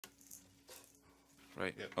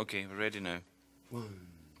Right. Yep. Okay, we're ready now. 1,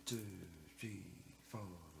 2, 3, 4.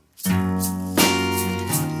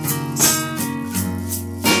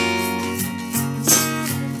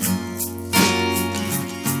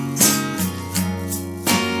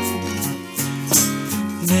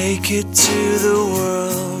 Naked to the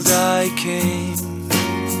world I came,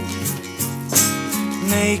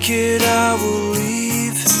 naked I will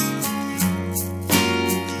leave.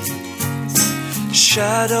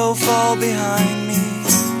 Shadow fall behind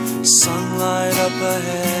me, sunlight up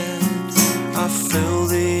ahead, I feel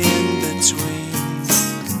the in-between.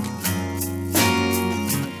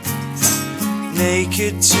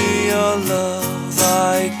 Naked to your love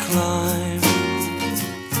I climb,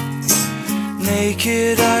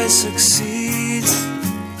 naked I succeed.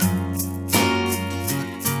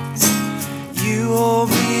 You hold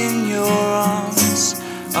me in your arms,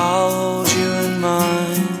 I'll hold you in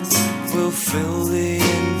mine. We'll fill the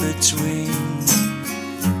in-between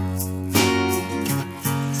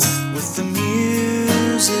with the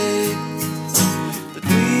music that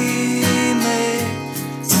we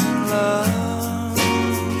make in love.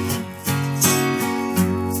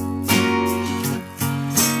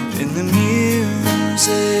 In the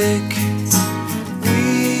music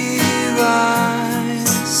we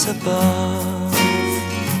rise above.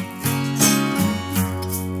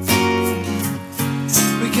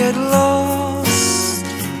 We get lost,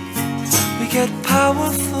 we get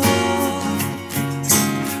powerful,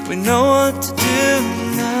 we know what to do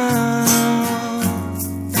now.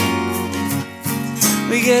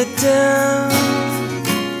 We get down,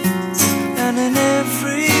 and in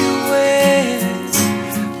every way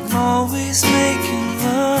I'm always making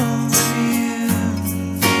love with you.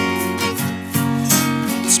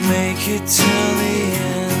 Let's make it till the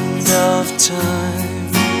end of time.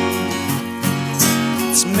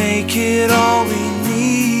 Let's make it all we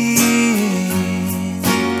need.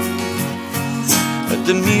 Let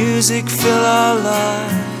the music fill our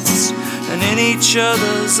lives, and in each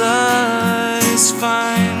other's eyes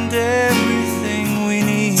find everything we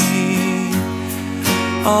need.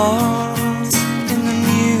 All in the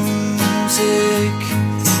music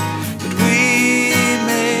that we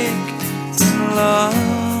make in love.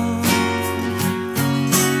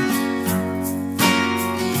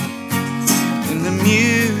 In the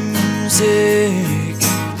music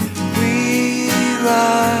we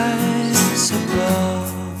rise above.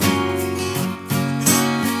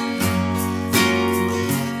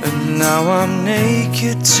 And now I'm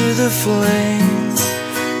naked to the flame,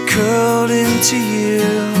 curled into you.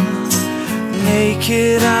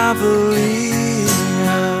 Naked I believe.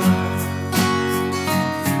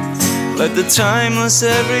 Let the timeless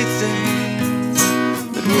everything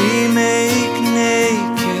that we make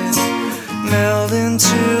naked meld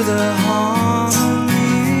into the harmony.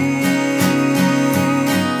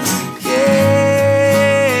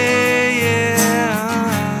 Yeah, yeah,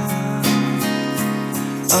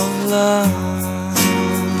 of love.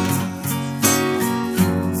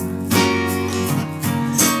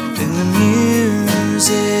 In the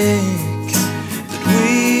music that we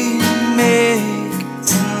make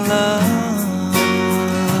in love.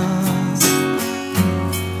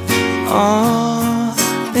 Oh,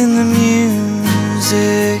 in the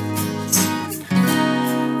music,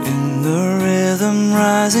 in the rhythm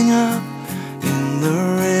rising up, in the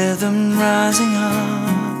rhythm rising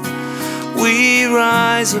up, we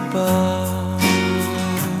rise above.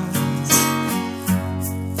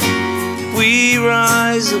 We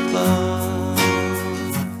rise above.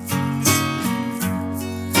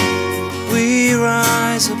 We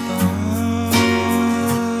rise above.